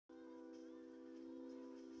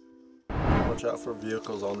Watch out for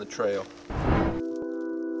vehicles on the trail.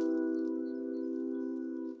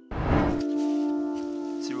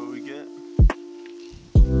 See what we get?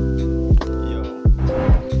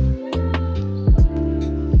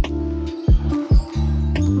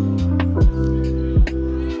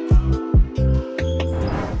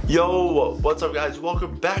 Yo, what's up guys?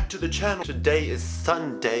 Welcome back to the channel. Today is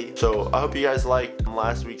Sunday, so I hope you guys liked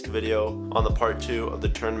last week's video on the part 2 of the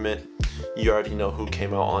tournament. You already know who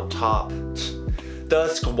came out on top, the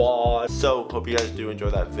squad. So hope you guys do enjoy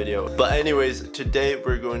that video. But anyways, today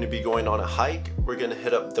we're going to be going on a hike. We're gonna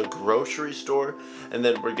hit up the grocery store, and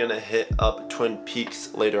then we're gonna hit up Twin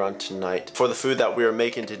Peaks later on tonight. For the food that we are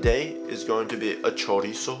making today is going to be a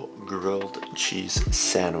chorizo grilled cheese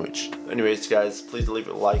sandwich. Anyways guys, please leave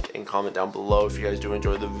a like and comment down below if you guys do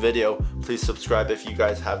enjoy the video. Please subscribe if you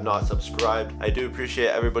guys have not subscribed. I do appreciate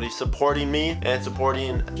everybody supporting me and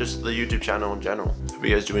supporting just the YouTube channel in general. Hope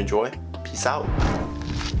you guys do enjoy. Peace out.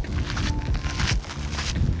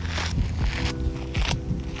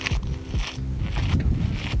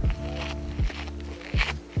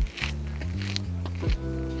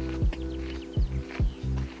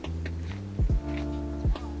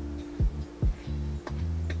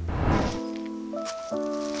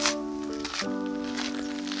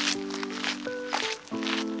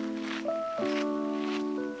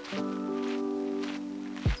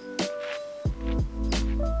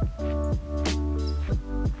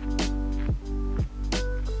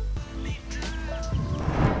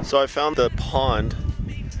 So I found the pond,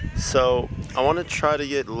 so I want to try to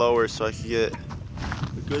get lower so I can get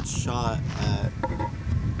a good shot at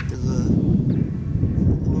the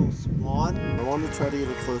little swan. I want to try to get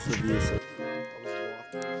a closer view. So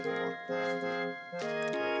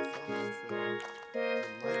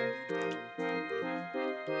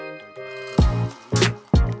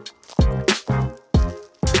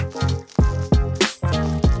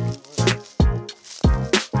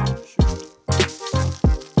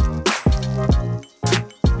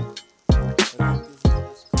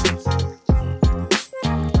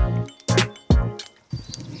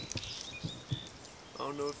I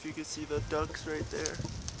don't know if you can see the ducks right there.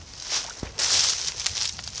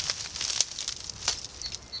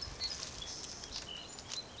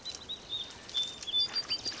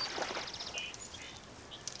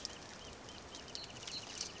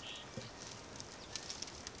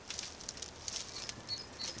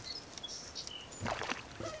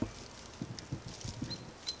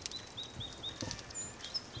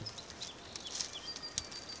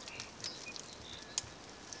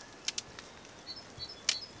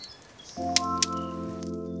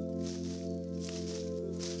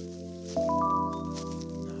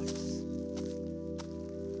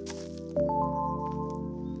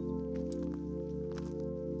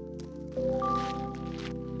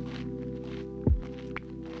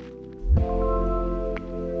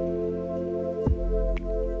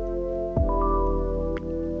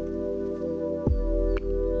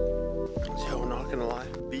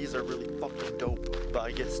 Bees are really fucking dope, but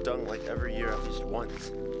I get stung like every year at least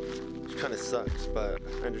once, which kind of sucks, but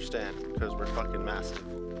I understand because we're fucking massive.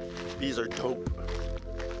 Bees are dope.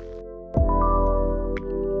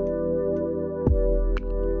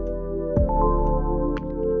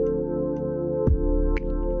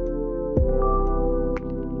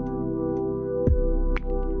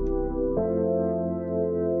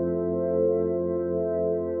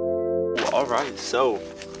 Alright, so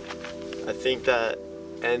I think that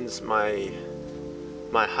ends my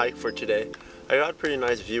hike for today. I got a pretty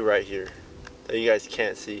nice view right here that you guys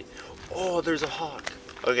can't see. Oh, there's a hawk.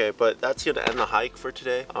 Okay, but that's gonna end the hike for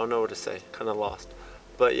today. I don't know what to say, kind of lost.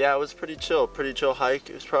 But yeah, it was pretty chill hike.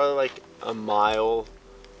 It was probably like a mile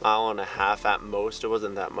and a half at most. It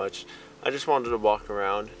wasn't that much. I just wanted to walk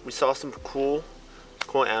around. We saw some cool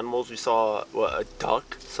animals. We saw a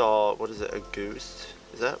duck. Saw, what is it, a goose?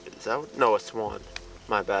 Is that no, a swan.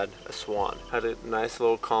 My bad, a swan. Had a nice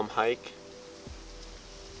little calm hike.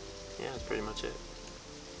 Yeah, that's pretty much it.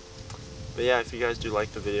 But yeah, if you guys do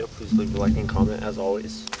like the video, please leave a like and comment as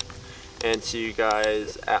always. And see you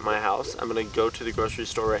guys at my house. I'm gonna go to the grocery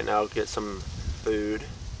store right now, get some food.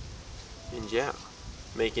 And yeah,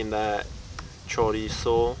 making that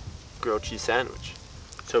chorizo grilled cheese sandwich.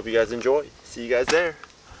 So hope you guys enjoy. See you guys there.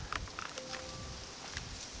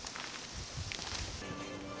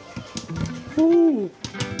 Woo!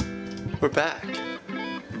 We're back.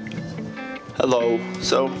 Hello.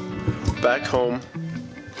 So, back home.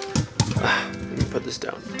 Let me put this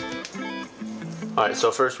down. Alright,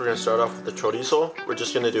 so first we're going to start off with the chorizo. We're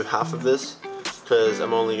just going to do half of this because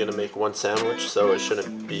I'm only going to make one sandwich, so it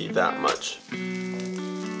shouldn't be that much.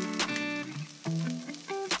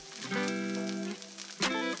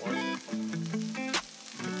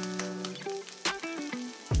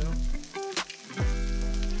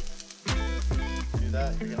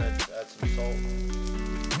 salt.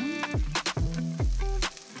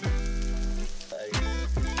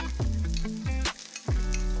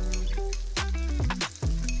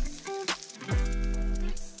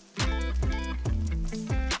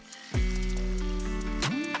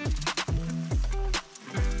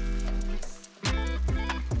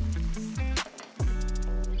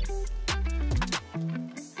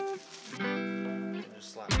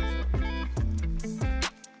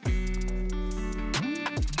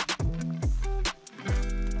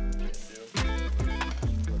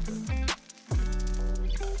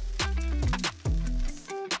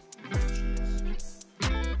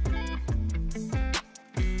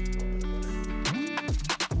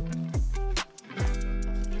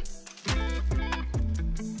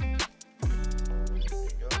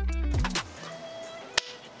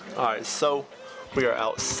 Alright, so we are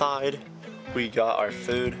outside. We got our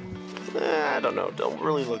food. I don't know, don't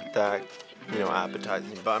really look that,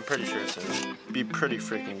 appetizing, but I'm pretty sure it's gonna be pretty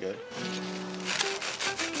freaking good.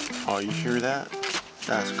 Oh, you hear that?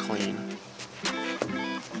 That's clean.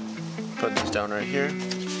 Put this down right here.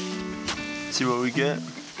 See what we get?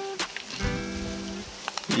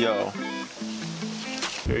 Yo.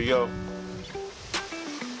 Here you go.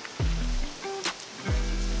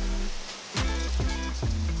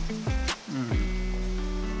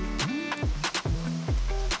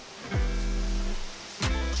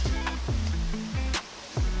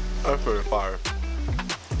 That's pretty fire.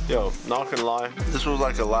 Yo, not gonna lie, this was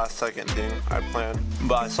like a last second thing I planned,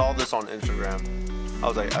 but I saw this on Instagram.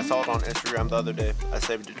 I saw it on Instagram the other day. I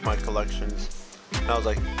saved it to my collections, and I was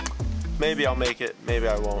like, maybe I'll make it, maybe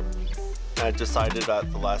I won't. And I decided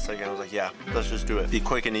at the last second, I was like, yeah, let's just do it. Be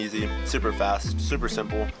quick and easy, super fast, super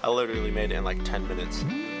simple. I literally made it in like 10 minutes.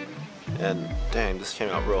 And dang, this came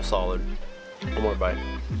out real solid. One more bite.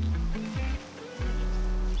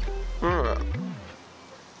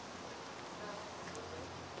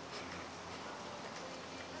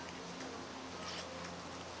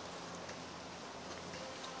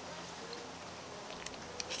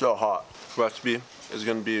 Still hot. Recipe is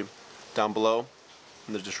going to be down below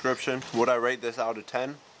in the description. Would I rate this out of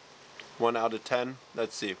 10? 1 out of 10?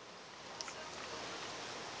 Let's see.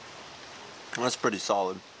 That's pretty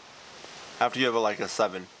solid. I have to give it like a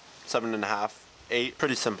 7. 7.5, 8.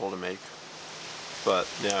 Pretty simple to make. But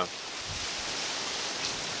yeah.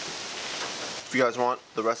 If you guys want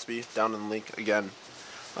the recipe, down in the link again.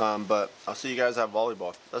 But I'll see you guys at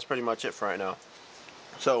volleyball. That's pretty much it for right now.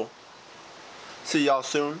 So, see y'all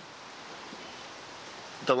soon.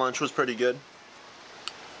 The lunch was pretty good.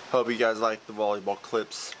 Hope you guys like the volleyball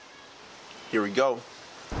clips. Here we go.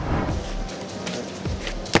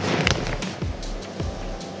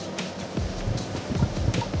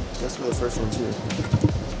 That's for the first one too.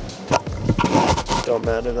 Don't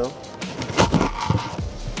matter though.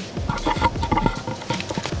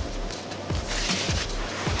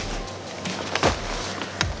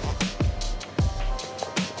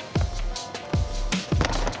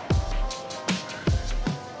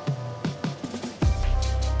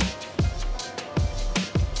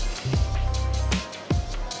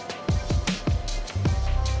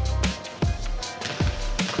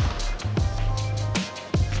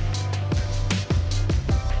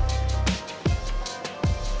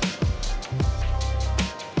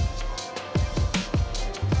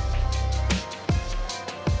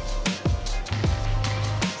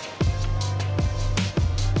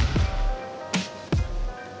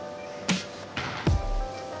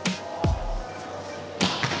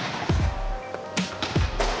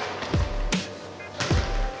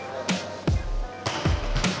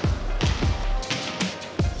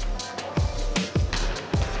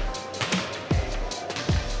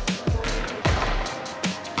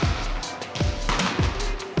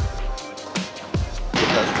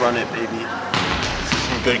 Run it, baby.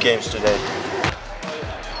 Some good games today.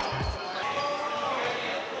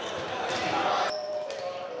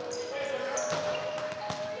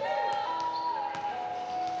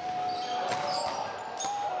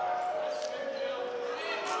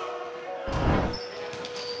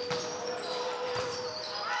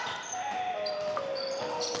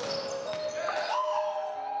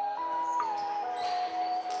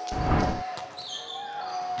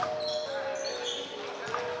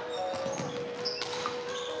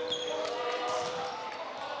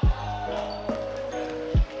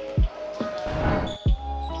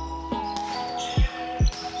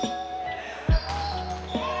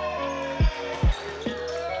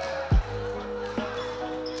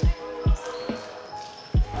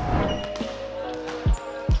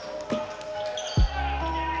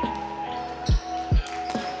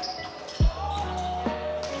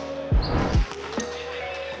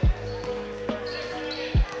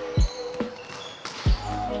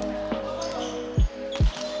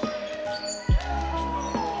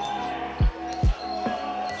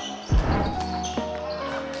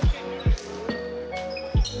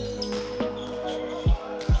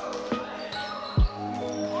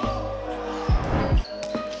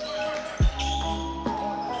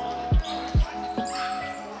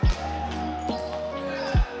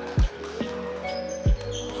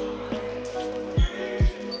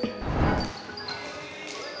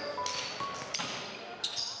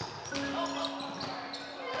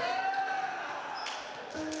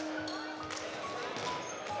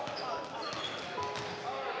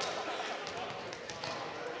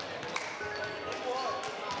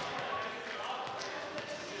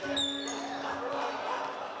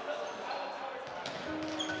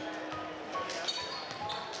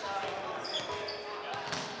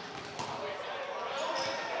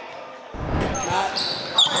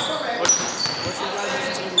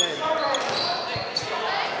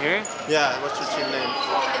 Here? Yeah, what's your team name?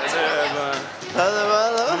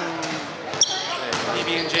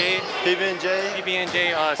 PB&J. PB&J?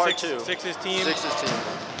 PB&J, Part 2. Sixes team. Sixes team.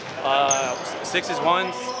 Sixes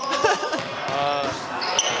ones.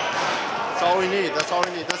 That's all we need. That's all we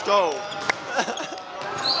need. Let's go.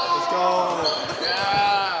 Let's go. Yeah.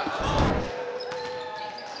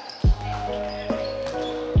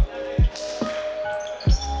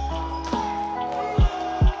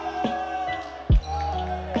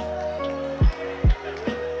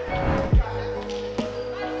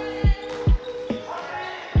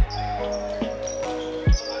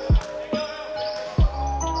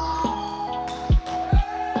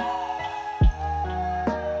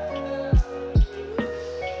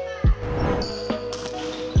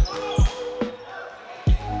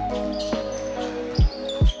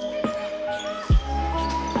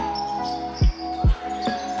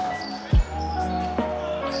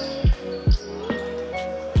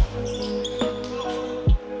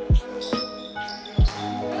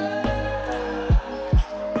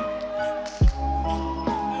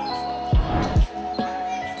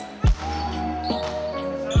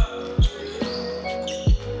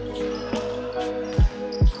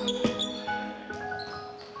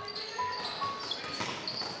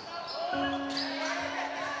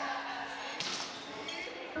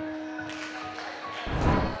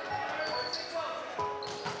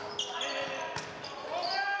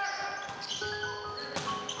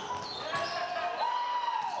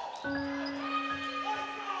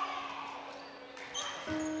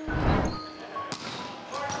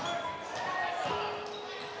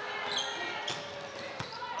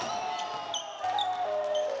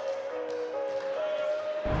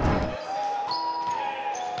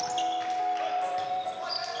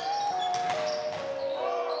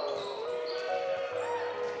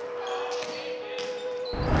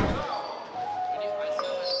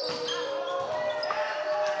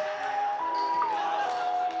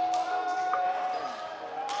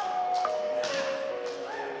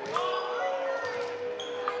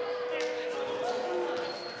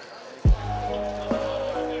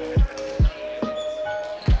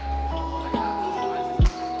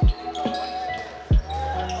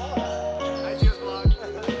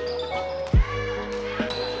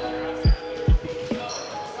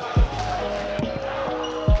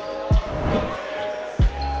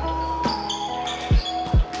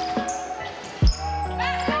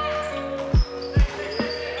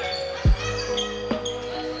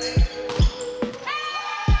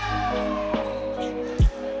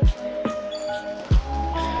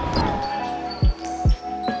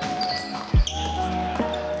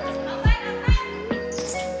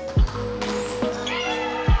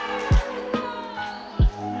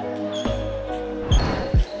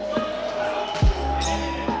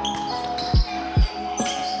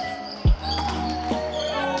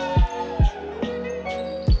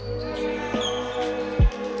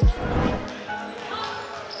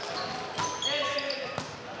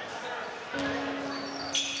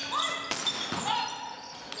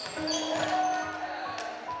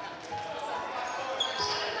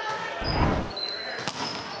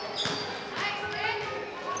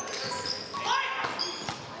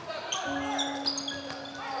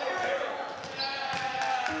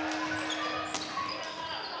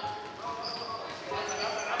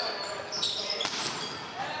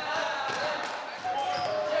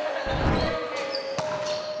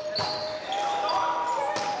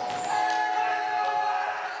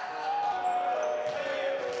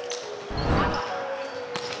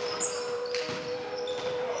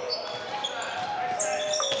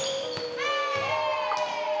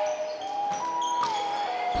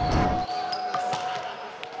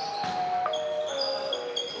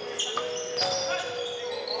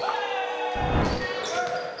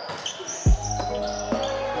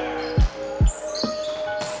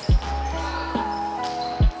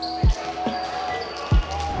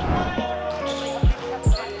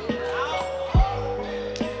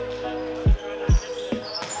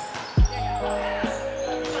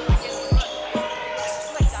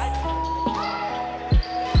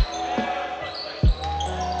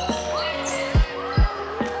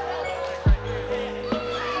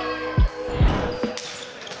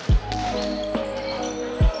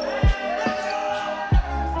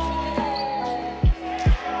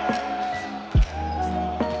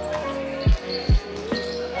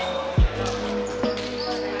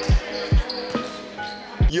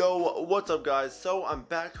 Yo, what's up guys? So I'm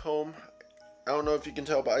back home. I don't know if you can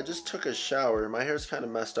tell, but I just took a shower. My hair's kind of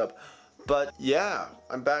messed up. But yeah,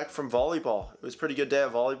 I'm back from volleyball. It was a pretty good day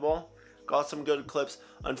at volleyball. Got some good clips.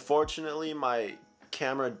 Unfortunately, my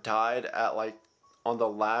camera died at like on the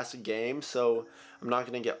last game, so I'm not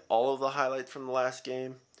going to get all of the highlights from the last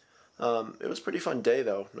game. It was a pretty fun day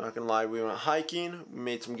though, not gonna lie. We went hiking, we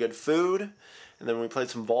made some good food, and then we played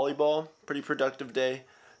some volleyball. Pretty productive day.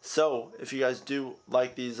 So if you guys do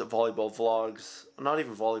like these volleyball vlogs, not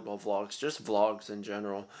even volleyball vlogs, just vlogs in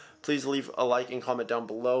general, please leave a like and comment down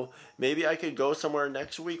below. Maybe I could go somewhere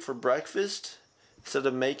next week for breakfast instead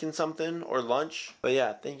of making something, or lunch. But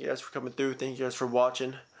yeah, thank you guys for coming through. Thank you guys for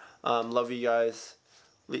watching. Love you guys.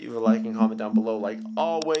 Leave a like and comment down below like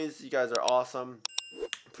always. You guys are awesome.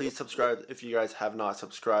 Please subscribe if you guys have not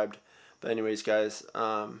subscribed. But anyways, guys,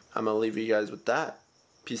 I'm going to leave you guys with that.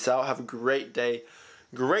 Peace out. Have a great day.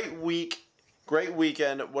 Great week. Great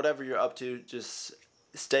weekend. Whatever you're up to, just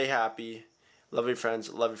stay happy. Love your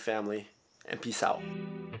friends. Love your family. And peace out.